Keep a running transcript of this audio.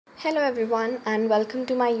Hello everyone and welcome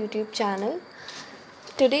to my YouTube channel.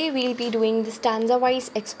 Today we'll be doing the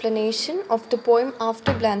stanza-wise explanation of the poem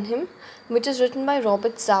After Blenheim, which is written by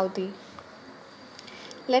Robert Southey.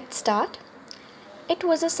 Let's start. It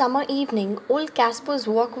was a summer evening, old Caspar's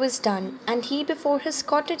work was done, and he before his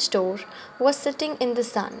cottage door was sitting in the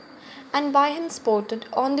sun, and by him sported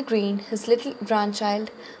on the green his little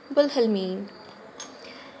grandchild Wilhelmine.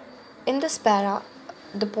 In this para,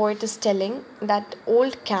 the poet is telling that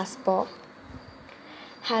old Caspar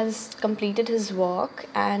has completed his work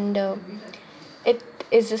and it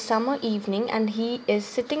is a summer evening and he is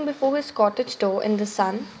sitting before his cottage door in the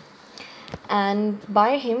sun, and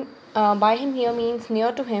by him here means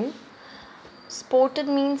near to him. Sported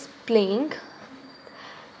means playing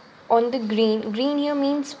on the green here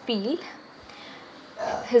means field.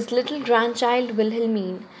 His little grandchild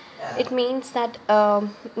Wilhelmine, it means that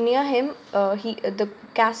near him the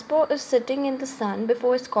Caspar is sitting in the sun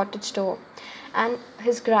before his cottage door, and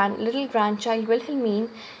his little grandchild Wilhelmine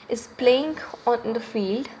is playing on the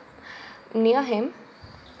field near him.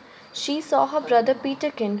 She saw her brother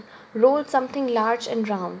Peterkin roll something large and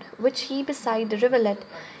round, which he beside the rivulet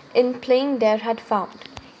in playing there had found.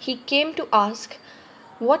 He came to ask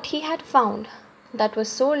what he had found that was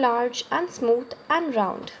so large and smooth and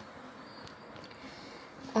round.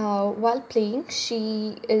 While playing,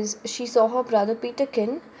 she saw her brother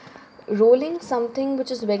Peterkin rolling something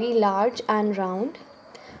which is very large and round,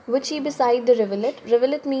 which he beside the rivulet.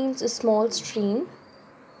 Rivulet means a small stream.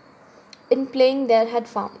 In playing there had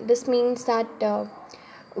found. This means that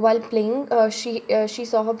while playing, she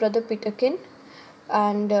saw her brother Peterkin,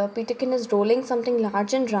 and Peterkin is rolling something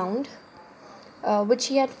large and round, which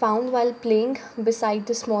he had found while playing beside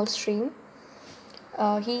the small stream.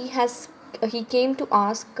 He came to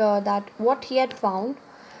ask that what he had found,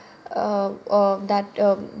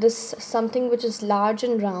 this something which is large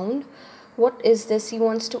and round, what is this, he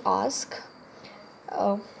wants to ask.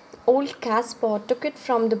 Old Caspar took it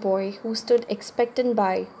from the boy who stood expectant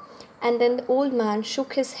by, and then the old man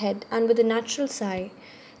shook his head and with a natural sigh,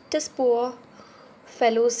 "'Tis poor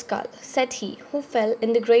fellow's skull," said he, "who fell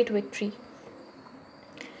in the great victory."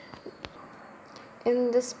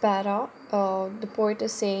 In this para, the poet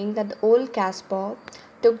is saying that the old Caspar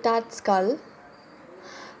took that skull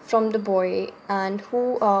from the boy, and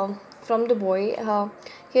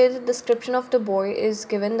here the description of the boy is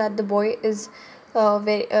given that the boy is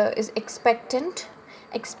expectant.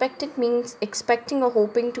 Expectant means expecting or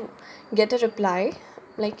hoping to get a reply,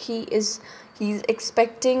 like he's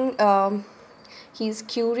expecting, he's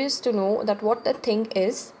curious to know that what the thing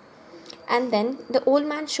is. And then the old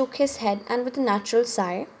man shook his head, and with a natural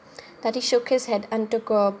sigh, that he shook his head and took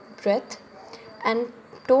a breath and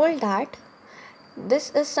told that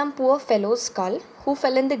this is some poor fellow's skull who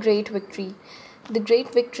fell in the great victory. The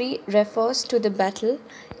great victory refers to the battle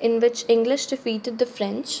in which English defeated the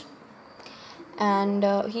French, and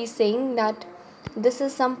he's saying that this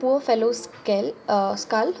is some poor fellow's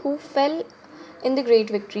skull who fell in the great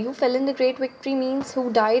victory. Who fell in the great victory means who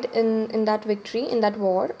died in that victory, in that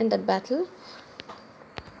war, in that battle.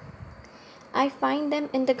 I find them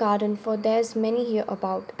in the garden, for there's many here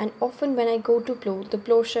about, and often when I go to plough, the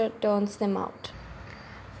ploughshare turns them out.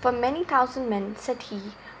 For many thousand men, said he,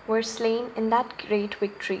 were slain in that great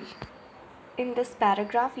victory. In this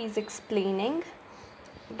paragraph, he is explaining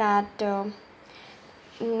that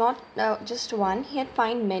not just one, he had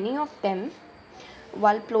found many of them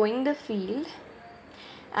while ploughing the field.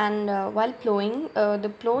 And while ploughing,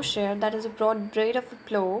 the ploughshare, that is a broad blade of a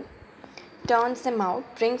plough, turns them out,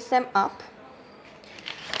 brings them up,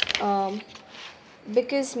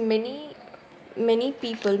 because many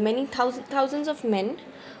people, thousands of men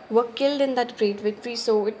were killed in that great victory.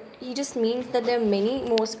 So he just means that there are many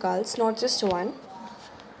more skulls, not just one.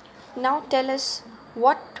 Now tell us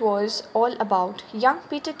what 'twas all about. Young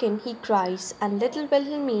Peterkin, he cries, and little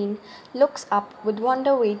Wilhelmine looks up with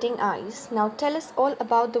wonder waiting eyes. Now tell us all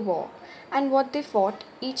about the war, and what they fought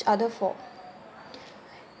each other for.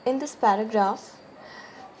 In this paragraph,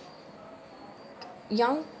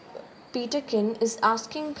 young Peterkin is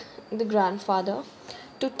asking the grandfather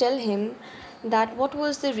to tell him that what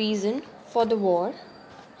was the reason for the war,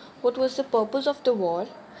 what was the purpose of the war,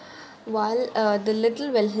 while the little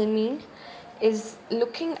Wilhelmine is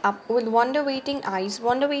looking up with wonder waiting eyes.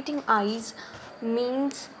 Wonder waiting eyes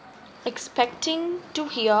means expecting to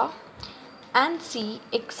hear and see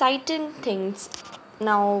exciting things.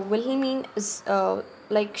 Now Wilhelmine is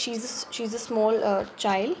like she's a small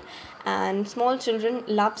child, and small children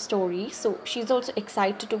love stories, so she's also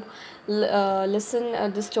excited to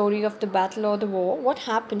listen the story of the battle or the war. What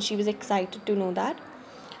happened? She was excited to know that.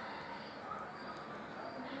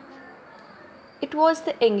 It was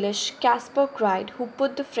the English, Caspar cried, who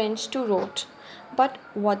put the French to rout. But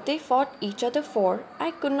what they fought each other for,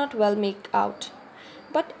 I could not well make out.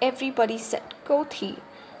 But everybody said, quoth he,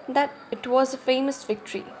 that it was a famous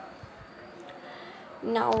victory.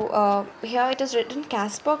 Now, here it is written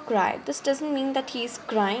Caspar cried. This doesn't mean that he is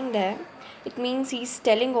crying there. It means he's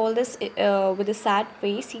telling all this with a sad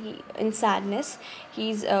face. In sadness.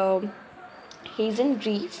 He's in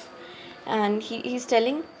grief, and he's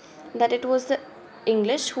telling that it was the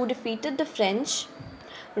English who defeated the French.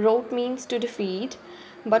 Rout means to defeat,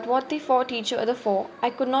 but what they fought each other for, I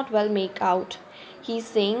could not well make out. He's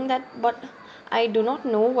saying that, but I do not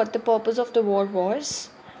know what the purpose of the war was.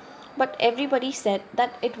 But everybody said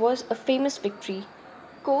that it was a famous victory.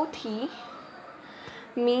 Quoth he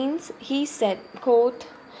means he said. Quoth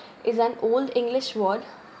is an old English word.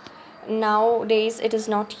 Nowadays it is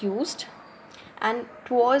not used. And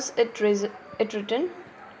twas it written.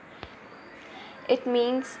 It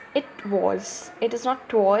means it was. It is not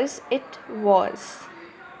twas, it was.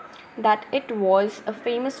 That it was a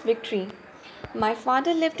famous victory. My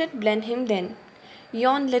father lived at Blenheim then.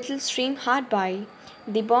 Yon little stream hard by,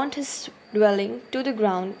 they burnt his dwelling to the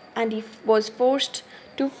ground, and he was forced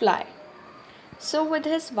to fly. So with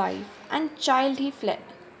his wife and child he fled,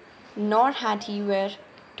 nor had he where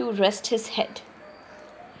to rest his head.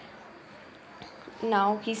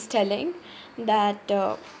 Now he's telling that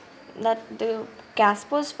the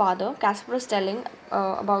Caspar's father, Caspar is telling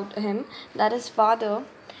about him that his father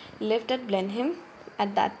lived at Blenheim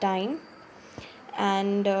at that time,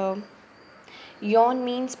 and yon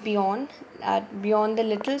means beyond, beyond the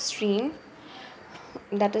little stream.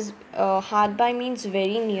 That is hard by means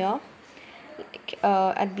very near.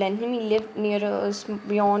 At Blenheim he lived near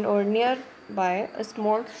beyond or nearby a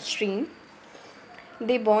small stream.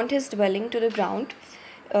 They burnt his dwelling to the ground.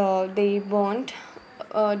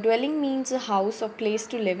 Dwelling means a house or place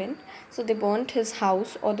to live in. So they burnt his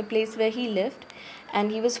house or the place where he lived,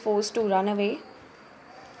 and he was forced to run away.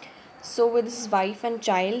 So with his wife and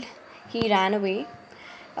child, he ran away.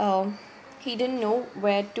 He didn't know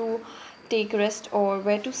where to take rest or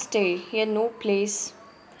where to stay. He had no place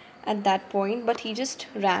at that point, but he just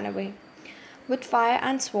ran away. With fire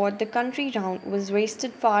and sword the country round was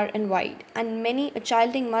wasted far and wide, and many a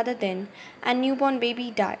childing mother then and newborn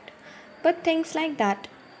baby died. But things like that,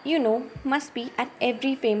 must be at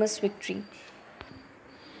every famous victory.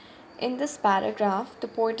 In this paragraph, the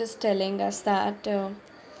poet is telling us that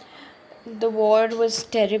the war was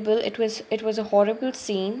terrible. It was a horrible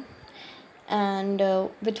scene, and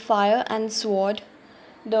with fire and sword,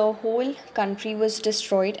 the whole country was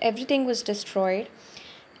destroyed. Everything was destroyed,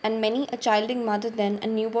 and many a childing mother then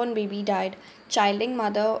and newborn baby died. Childing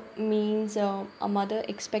mother means a mother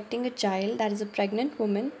expecting a child, that is a pregnant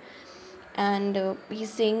woman, and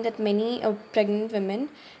he's saying that many pregnant women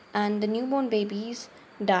and the newborn babies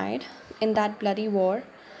died in that bloody war.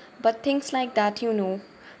 But things like that,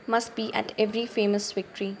 must be at every famous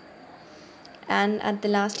victory. And at the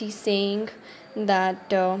last he's saying that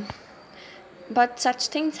but such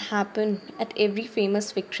things happen at every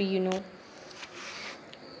famous victory.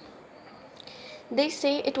 They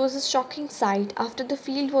say it was a shocking sight after the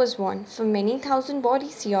field was won, for many thousand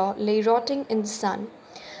bodies here lay rotting in the sun.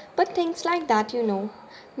 But things like that,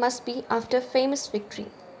 must be after a famous victory.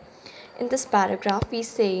 In this paragraph, he's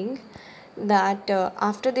saying that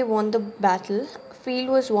after they won the battle, field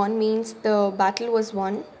was won means the battle was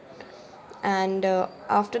won, and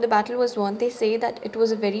after the battle was won, they say that it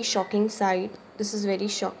was a very shocking sight. This is very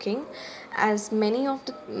shocking, as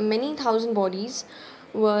many thousand bodies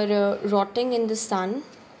were rotting in the sun,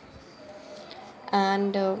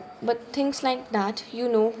 and but things like that,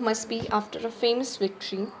 must be after a famous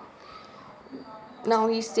victory. Now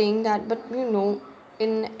he's saying that, but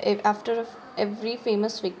after every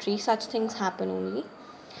famous victory, such things happen only.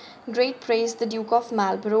 Great praise the Duke of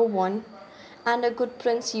Marlborough won, and a good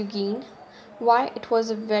Prince Eugene. Why, it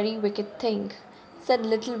was a very wicked thing, said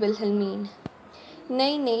little Wilhelmine.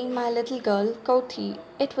 Nay, nay, my little girl, quoth he,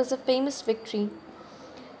 it was a famous victory.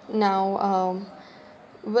 Now,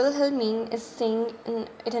 Wilhelmine is saying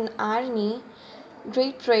it in irony,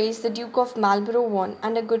 great praise the Duke of Marlborough won,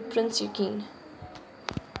 and a good Prince Eugene.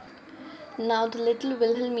 Now the little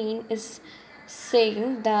Wilhelmine is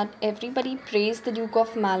saying that everybody praised the Duke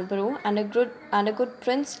of Marlborough and a good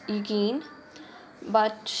Prince Eugene,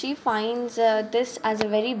 but she finds this as a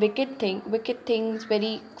very wicked thing. Wicked things,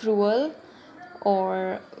 very cruel,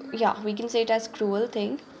 or we can say it as cruel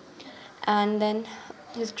thing. And then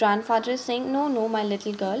his grandfather is saying, no, my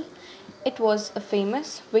little girl, it was a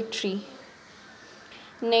famous victory.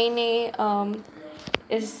 Nay,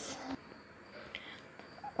 is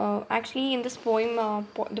Actually, in this poem,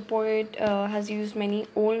 the poet has used many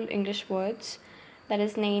old English words. That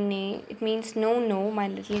is, nay, nay. It means no, no, my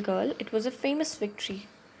little girl. It was a famous victory.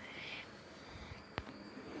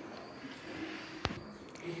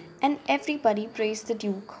 And everybody praised the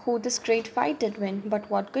Duke, who this great fight did win. But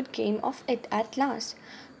what good came of it at last?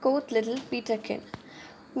 Quoth little Peterkin.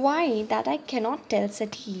 Why, that I cannot tell,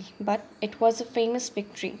 said he, but it was a famous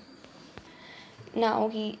victory. Now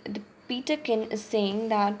the Peterkin is saying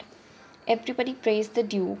that everybody praised the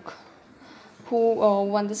Duke who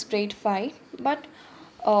won this great fight, but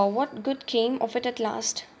what good came of it at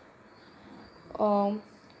last? Um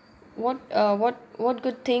what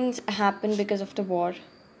good things happened because of the war?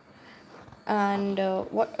 And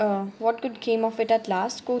what good came of it at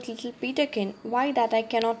last? Quoth little Peterkin. Why, that I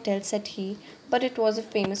cannot tell, said he, but it was a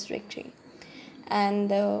famous victory. And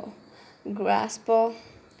the grasper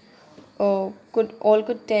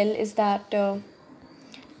could tell is that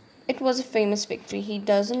it was a famous victory. He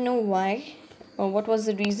doesn't know why or what was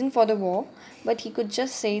the reason for the war, but he could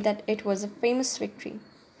just say that it was a famous victory.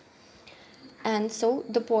 And so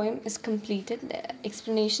the poem is completed, the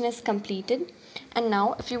explanation is completed. And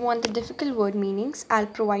now if you want the difficult word meanings, I'll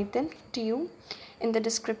provide them to you in the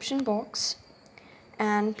description box.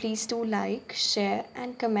 And please do like, share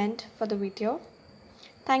and comment for the video.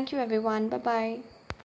 Thank you everyone. Bye bye.